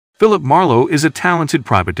Philip Marlowe is a talented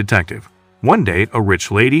private detective. One day, a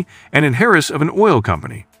rich lady and an heiress of an oil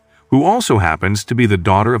company, who also happens to be the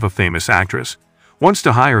daughter of a famous actress, wants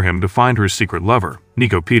to hire him to find her secret lover,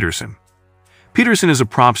 Nico Peterson. Peterson is a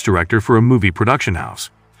props director for a movie production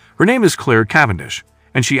house. Her name is Claire Cavendish,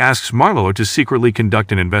 and she asks Marlowe to secretly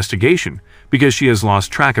conduct an investigation because she has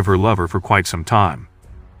lost track of her lover for quite some time.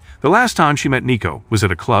 The last time she met Nico was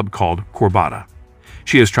at a club called Corbata.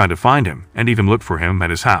 She has tried to find him and even looked for him at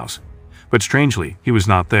his house, but strangely, he was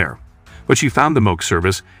not there. But she found the milk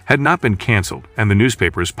service had not been cancelled and the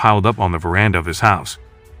newspapers piled up on the veranda of his house.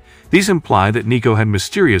 These imply that Nico had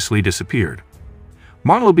mysteriously disappeared.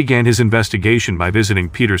 Marlowe began his investigation by visiting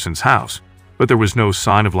Peterson's house, but there was no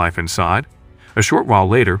sign of life inside. A short while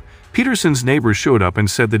later, Peterson's neighbors showed up and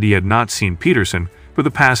said that he had not seen Peterson for the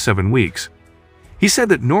past 7 weeks. He said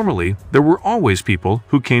that normally there were always people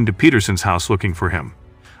who came to Peterson's house looking for him,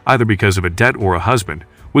 either because of a debt or a husband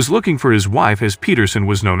was looking for his wife, as Peterson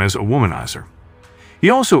was known as a womanizer. He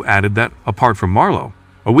also added that, apart from Marlowe,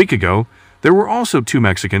 a week ago, there were also 2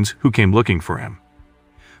 Mexicans who came looking for him.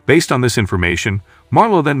 Based on this information,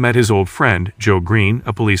 Marlowe then met his old friend, Joe Green,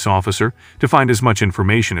 a police officer, to find as much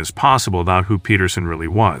information as possible about who Peterson really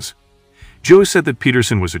was. Joe said that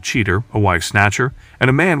Peterson was a cheater, a wife snatcher,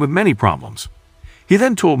 and a man with many problems. He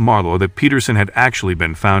then told Marlowe that Peterson had actually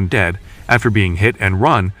been found dead after being hit and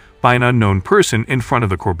run by an unknown person in front of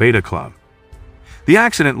the Corbata Club. The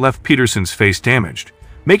accident left Peterson's face damaged,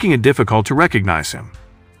 making it difficult to recognize him.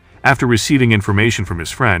 After receiving information from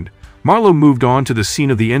his friend, Marlowe moved on to the scene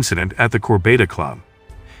of the incident at the Corbata Club.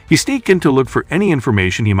 He sneaked in to look for any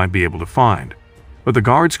information he might be able to find, but the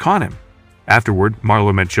guards caught him. Afterward,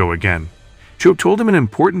 Marlowe met Joe again. Joe told him an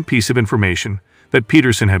important piece of information, that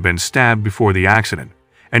Peterson had been stabbed before the accident,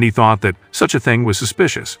 and he thought that such a thing was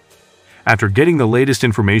suspicious. After getting the latest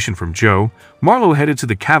information from Joe, Marlowe headed to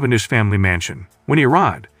the Cavendish family mansion. When he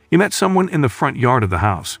arrived, he met someone in the front yard of the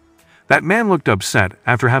house. That man looked upset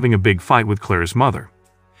after having a big fight with Claire's mother.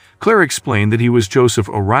 Claire explained that he was Joseph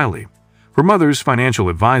O'Reilly, her mother's financial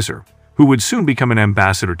advisor, who would soon become an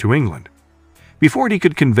ambassador to England. Before he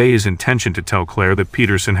could convey his intention to tell Claire that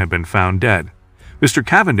Peterson had been found dead, Mr.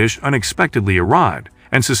 Cavendish unexpectedly arrived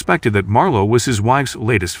and suspected that Marlowe was his wife's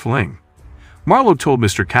latest fling. Marlowe told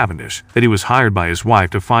Mr. Cavendish that he was hired by his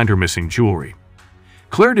wife to find her missing jewelry.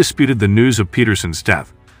 Claire disputed the news of Peterson's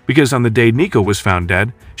death because on the day Nico was found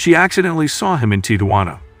dead, she accidentally saw him in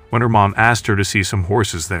Tijuana when her mom asked her to see some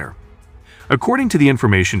horses there. According to the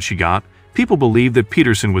information she got, people believed that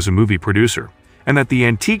Peterson was a movie producer and that the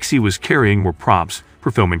antiques he was carrying were props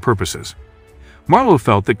for filming purposes. Marlowe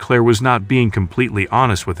felt that Claire was not being completely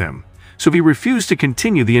honest with him, so he refused to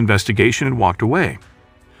continue the investigation and walked away.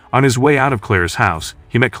 On his way out of Claire's house,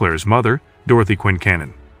 he met Claire's mother, Dorothy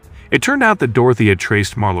Quincannon. It turned out that Dorothy had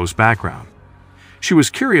traced Marlowe's background. She was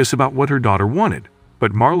curious about what her daughter wanted,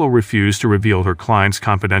 but Marlowe refused to reveal her client's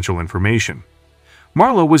confidential information.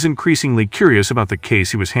 Marlowe was increasingly curious about the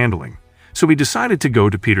case he was handling, so he decided to go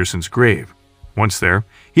to Peterson's grave. Once there,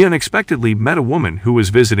 he unexpectedly met a woman who was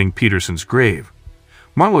visiting Peterson's grave.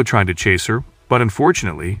 Marlowe tried to chase her, but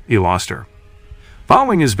unfortunately, he lost her.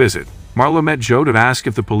 Following his visit, Marlowe met Joe to ask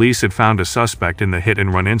if the police had found a suspect in the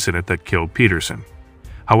hit-and-run incident that killed Peterson.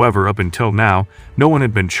 However, up until now, no one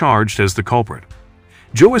had been charged as the culprit.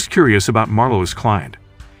 Joe was curious about Marlowe's client.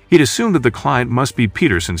 He'd assumed that the client must be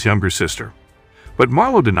Peterson's younger sister. But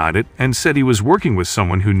Marlowe denied it and said he was working with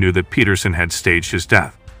someone who knew that Peterson had staged his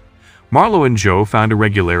death. Marlowe and Joe found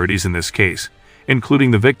irregularities in this case,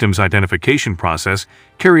 including the victim's identification process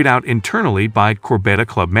carried out internally by Corbata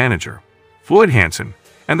Club manager Floyd Hansen,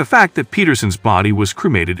 and the fact that Peterson's body was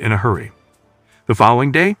cremated in a hurry. The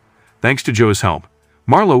following day, thanks to Joe's help,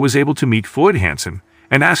 Marlowe was able to meet Floyd Hansen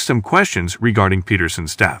and ask some questions regarding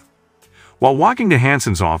Peterson's death. While walking to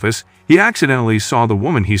Hansen's office, he accidentally saw the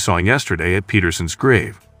woman he saw yesterday at Peterson's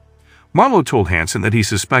grave. Marlowe told Hansen that he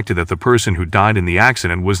suspected that the person who died in the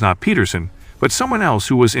accident was not Peterson, but someone else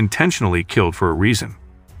who was intentionally killed for a reason.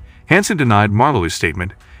 Hansen denied Marlowe's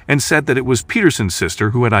statement and said that it was Peterson's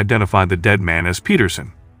sister who had identified the dead man as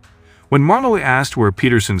Peterson. When Marlowe asked where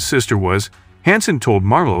Peterson's sister was, Hansen told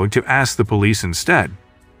Marlowe to ask the police instead.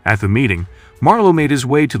 At the meeting, Marlowe made his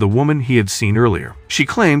way to the woman he had seen earlier. She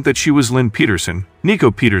claimed that she was Lynn Peterson,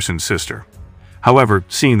 Nico Peterson's sister. However,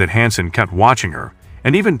 seeing that Hansen kept watching her,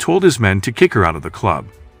 and even told his men to kick her out of the club,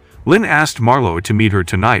 Lynn asked Marlowe to meet her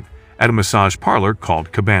tonight at a massage parlor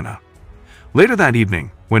called Cabana. Later that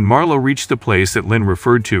evening, when Marlowe reached the place that Lynn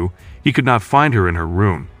referred to, he could not find her in her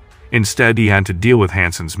room. Instead, he had to deal with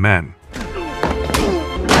Hansen's men.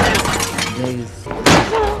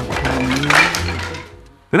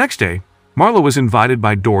 The next day, Marlowe was invited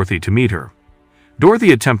by Dorothy to meet her.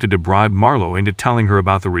 Dorothy attempted to bribe Marlowe into telling her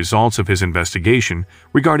about the results of his investigation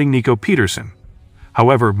regarding Nico Peterson.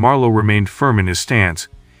 However, Marlowe remained firm in his stance.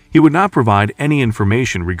 He would not provide any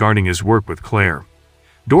information regarding his work with Claire.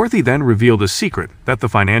 Dorothy then revealed a secret that the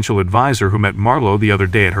financial advisor who met Marlowe the other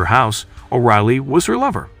day at her house, O'Reilly, was her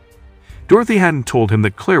lover. Dorothy hadn't told him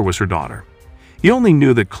that Claire was her daughter. He only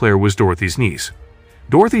knew that Claire was Dorothy's niece.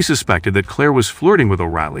 Dorothy suspected that Claire was flirting with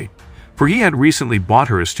O'Reilly, for he had recently bought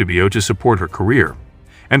her a studio to support her career,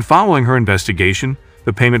 and following her investigation,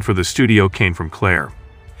 the payment for the studio came from Claire.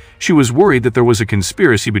 She was worried that there was a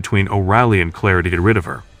conspiracy between O'Reilly and Claire to get rid of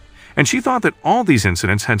her, and she thought that all these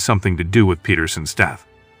incidents had something to do with Peterson's death.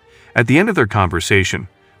 At the end of their conversation,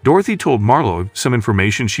 Dorothy told Marlowe some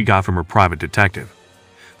information she got from her private detective.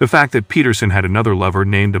 The fact that Peterson had another lover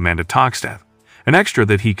named Amanda Toxteth, an extra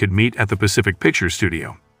that he could meet at the Pacific Pictures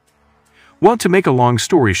studio. Well, to make a long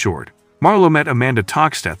story short, Marlowe met Amanda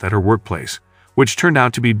Toxteth at her workplace, which turned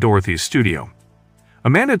out to be Dorothy's studio.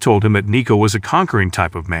 Amanda told him that Nico was a conquering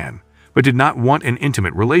type of man, but did not want an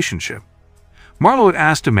intimate relationship. Marlowe had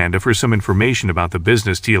asked Amanda for some information about the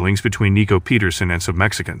business dealings between Nico Peterson and some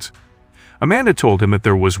Mexicans. Amanda told him that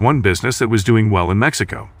there was one business that was doing well in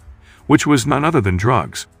Mexico, which was none other than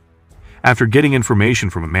drugs. After getting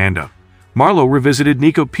information from Amanda, Marlowe revisited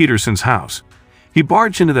Nico Peterson's house. He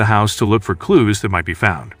barged into the house to look for clues that might be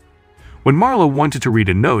found. When Marlowe wanted to read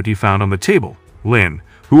a note he found on the table, Lynn,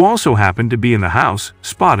 who also happened to be in the house,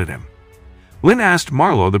 spotted him. Lynn asked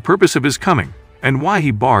Marlowe the purpose of his coming and why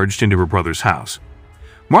he barged into her brother's house.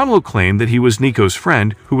 Marlowe claimed that he was Nico's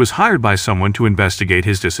friend who was hired by someone to investigate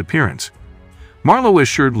his disappearance. Marlowe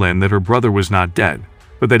assured Lynn that her brother was not dead,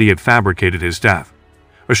 but that he had fabricated his death.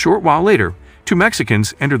 A short while later, two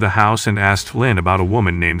Mexicans entered the house and asked Lynn about a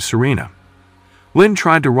woman named Serena. Lynn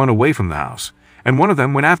tried to run away from the house, and one of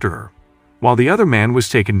them went after her, while the other man was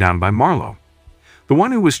taken down by Marlowe. The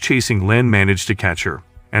one who was chasing Lynn managed to catch her,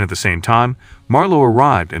 and at the same time, Marlowe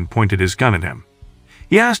arrived and pointed his gun at him.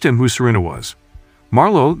 He asked him who Serena was.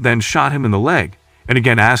 Marlowe then shot him in the leg, and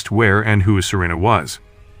again asked where and who Serena was.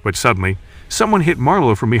 But suddenly, someone hit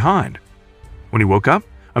Marlowe from behind. When he woke up,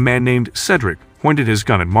 a man named Cedric pointed his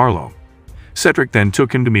gun at Marlowe. Cedric then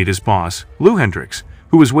took him to meet his boss, Lou Hendricks,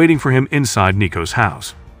 who was waiting for him inside Nico's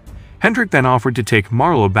house. Hendrick then offered to take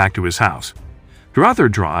Marlowe back to his house. Throughout their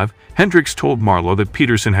drive, Hendricks told Marlowe that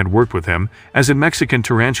Peterson had worked with him as a Mexican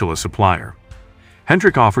tarantula supplier.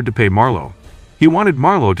 Hendrick offered to pay Marlowe. He wanted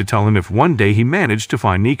Marlowe to tell him if one day he managed to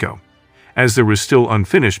find Nico, as there was still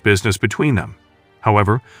unfinished business between them.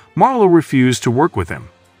 However, Marlowe refused to work with him.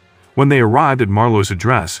 When they arrived at Marlowe's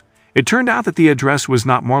address, it turned out that the address was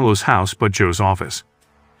not Marlowe's house but Joe's office.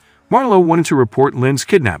 Marlowe wanted to report Lynn's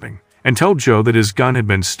kidnapping and tell Joe that his gun had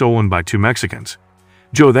been stolen by two Mexicans.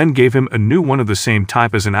 Joe then gave him a new one of the same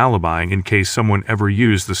type as an alibi in case someone ever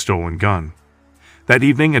used the stolen gun. That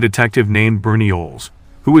evening, a detective named Bernie Oles,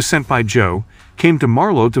 who was sent by Joe, came to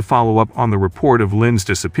Marlowe to follow up on the report of Lynn's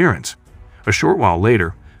disappearance. A short while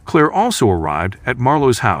later, Claire also arrived at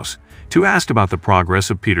Marlowe's house to ask about the progress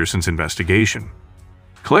of Peterson's investigation.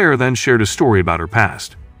 Claire then shared a story about her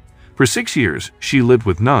past. For 6 years, she lived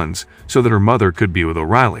with nuns so that her mother could be with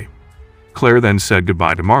O'Reilly. Claire then said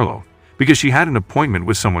goodbye to Marlowe because she had an appointment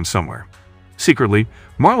with someone somewhere. Secretly,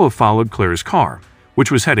 Marlowe followed Claire's car,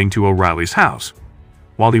 which was heading to O'Reilly's house.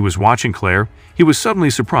 While he was watching Claire, he was suddenly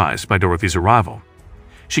surprised by Dorothy's arrival.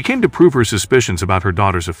 She came to prove her suspicions about her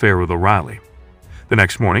daughter's affair with O'Reilly. The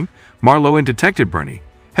next morning, Marlowe and Detective Bernie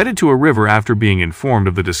headed to a river after being informed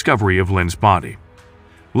of the discovery of Lynn's body.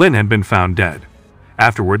 Lynn had been found dead.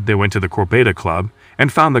 Afterward, they went to the Corbeta Club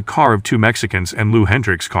and found the car of two Mexicans and Lou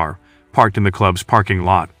Hendricks' car parked in the club's parking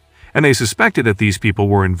lot, and they suspected that these people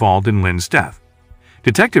were involved in Lynn's death.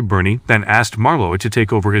 Detective Bernie then asked Marlowe to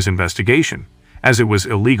take over his investigation, as it was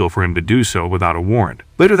illegal for him to do so without a warrant.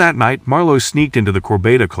 Later that night, Marlowe sneaked into the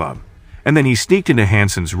Corbeta Club, and then he sneaked into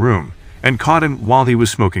Hanson's room and caught him while he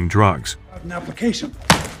was smoking drugs. An application.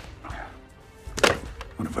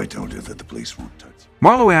 What if I told you that the police won't touch?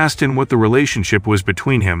 Marlowe asked him what the relationship was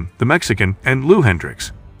between him, the Mexican, and Lou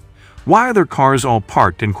Hendricks. Why are their cars all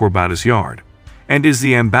parked in Corbeta's yard? And is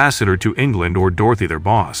the ambassador to England or Dorothy their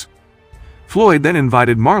boss? Floyd then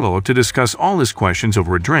invited Marlowe to discuss all his questions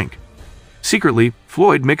over a drink. Secretly,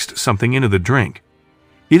 Floyd mixed something into the drink.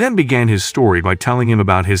 He then began his story by telling him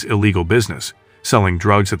about his illegal business, selling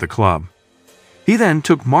drugs at the club. He then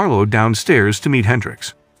took Marlowe downstairs to meet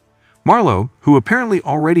Hendricks. Marlowe, who apparently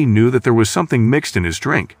already knew that there was something mixed in his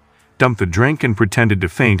drink, dumped the drink and pretended to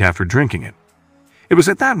faint after drinking it. It was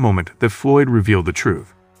at that moment that Floyd revealed the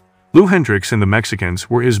truth. Lou Hendricks and the Mexicans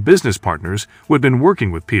were his business partners who had been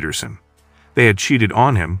working with Peterson. they had cheated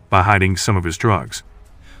on him by hiding some of his drugs.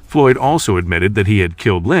 Floyd also admitted that he had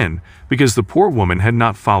killed Lynn because the poor woman had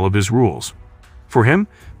not followed his rules. For him,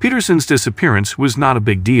 Peterson's disappearance was not a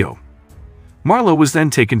big deal. Marlowe was then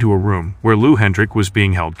taken to a room where Lou Hendrick was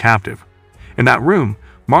being held captive. In that room,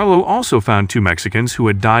 Marlowe also found 2 Mexicans who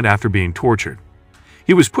had died after being tortured.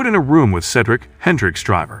 He was put in a room with Cedric, Hendrick's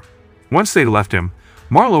driver. Once they left him,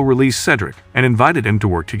 Marlowe released Cedric and invited him to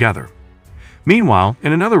work together. Meanwhile,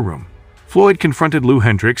 in another room, Floyd confronted Lou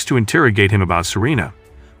Hendricks to interrogate him about Serena,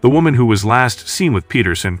 the woman who was last seen with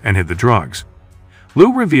Peterson and hid the drugs.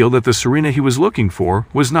 Lou revealed that the Serena he was looking for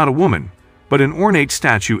was not a woman, but an ornate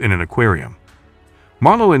statue in an aquarium.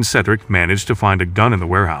 Marlowe and Cedric managed to find a gun in the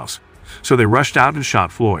warehouse, so they rushed out and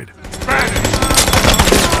shot Floyd.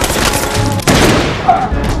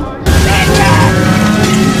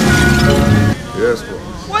 Yes,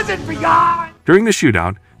 boss. Wasn't beyond! During the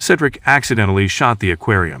shootout, Cedric accidentally shot the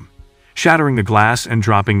aquarium, shattering the glass and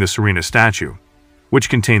dropping the Serena statue, which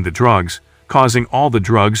contained the drugs, causing all the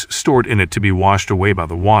drugs stored in it to be washed away by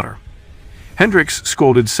the water. Hendricks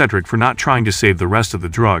scolded Cedric for not trying to save the rest of the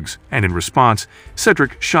drugs, and in response,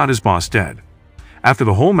 Cedric shot his boss dead. After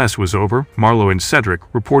the whole mess was over, Marlowe and Cedric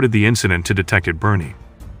reported the incident to Detective Bernie.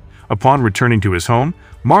 Upon returning to his home,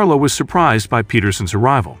 Marlowe was surprised by Peterson's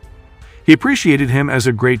arrival. He appreciated him as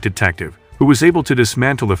a great detective who was able to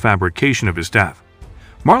dismantle the fabrication of his death.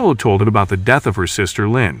 Marlowe told him about the death of her sister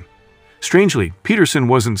Lynn. Strangely, Peterson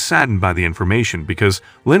wasn't saddened by the information because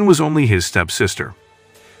Lynn was only his stepsister.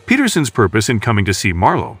 Peterson's purpose in coming to see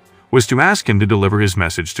Marlowe was to ask him to deliver his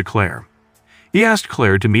message to Claire. He asked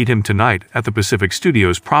Claire to meet him tonight at the Pacific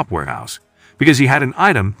Studios prop warehouse because he had an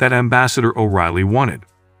item that Ambassador O'Reilly wanted.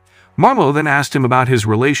 Marlowe then asked him about his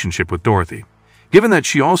relationship with Dorothy, given that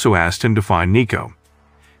she also asked him to find Nico.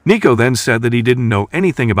 Nico then said that he didn't know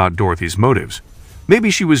anything about Dorothy's motives. Maybe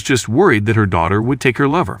she was just worried that her daughter would take her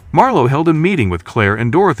lover. Marlowe held a meeting with Claire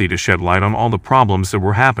and Dorothy to shed light on all the problems that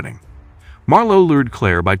were happening. Marlowe lured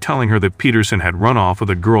Claire by telling her that Peterson had run off with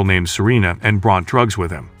a girl named Serena and brought drugs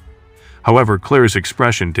with him. However, Claire's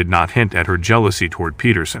expression did not hint at her jealousy toward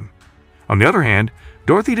Peterson. On the other hand,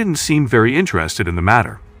 Dorothy didn't seem very interested in the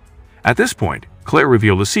matter. At this point, Claire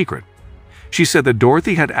revealed a secret. She said that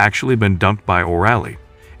Dorothy had actually been dumped by O'Reilly,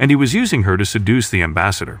 and he was using her to seduce the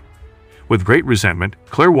ambassador. With great resentment,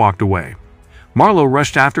 Claire walked away. Marlowe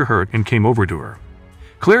rushed after her and came over to her.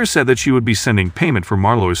 Claire said that she would be sending payment for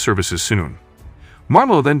Marlowe's services soon.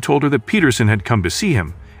 Marlowe then told her that Peterson had come to see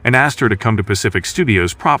him and asked her to come to Pacific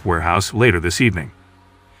Studios prop warehouse later this evening.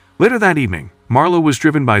 Later that evening, Marlowe was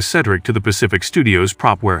driven by Cedric to the Pacific Studios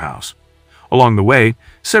prop warehouse. Along the way,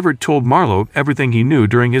 Cedric told Marlowe everything he knew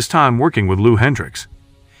during his time working with Lou Hendricks.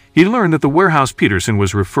 He learned that the warehouse Peterson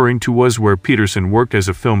was referring to was where Peterson worked as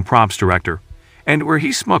a film props director, and where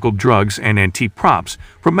he smuggled drugs and antique props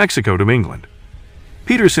from Mexico to England.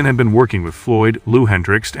 Peterson had been working with Floyd, Lou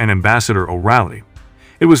Hendricks, and Ambassador O'Reilly.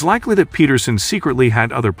 It was likely that Peterson secretly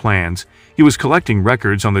had other plans. He was collecting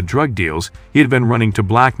records on the drug deals he had been running to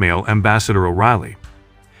blackmail Ambassador O'Reilly.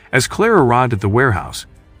 As Claire arrived at the warehouse,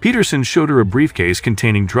 Peterson showed her a briefcase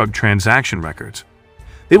containing drug transaction records.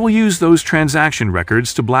 They will use those transaction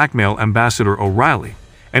records to blackmail Ambassador O'Reilly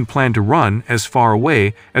and plan to run as far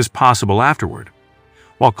away as possible afterward.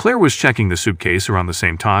 While Claire was checking the suitcase around the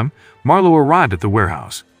same time, Marlowe arrived at the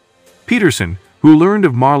warehouse. Peterson, who learned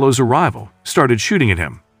of Marlowe's arrival, started shooting at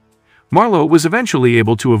him. Marlowe was eventually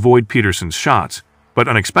able to avoid Peterson's shots, but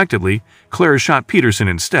unexpectedly, Claire shot Peterson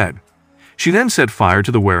instead. She then set fire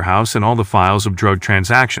to the warehouse and all the files of drug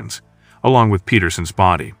transactions, along with Peterson's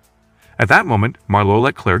body. At that moment, Marlowe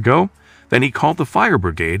let Claire go, then he called the fire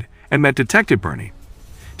brigade and met Detective Bernie.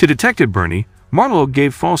 To Detective Bernie, Marlowe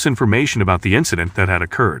gave false information about the incident that had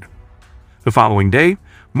occurred. The following day,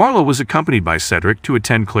 Marlowe was accompanied by Cedric to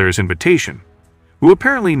attend Claire's invitation, who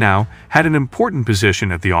apparently now had an important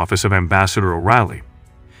position at the office of Ambassador O'Reilly.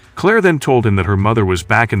 Claire then told him that her mother was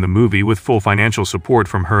back in the movie with full financial support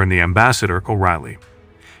from her and the Ambassador O'Reilly.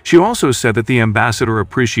 She also said that the ambassador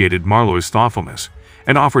appreciated Marlowe's thoughtfulness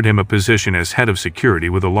and offered him a position as head of security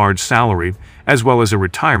with a large salary as well as a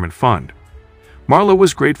retirement fund. Marlowe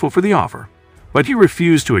was grateful for the offer, but he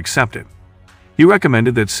refused to accept it. He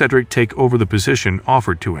recommended that Cedric take over the position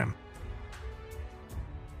offered to him.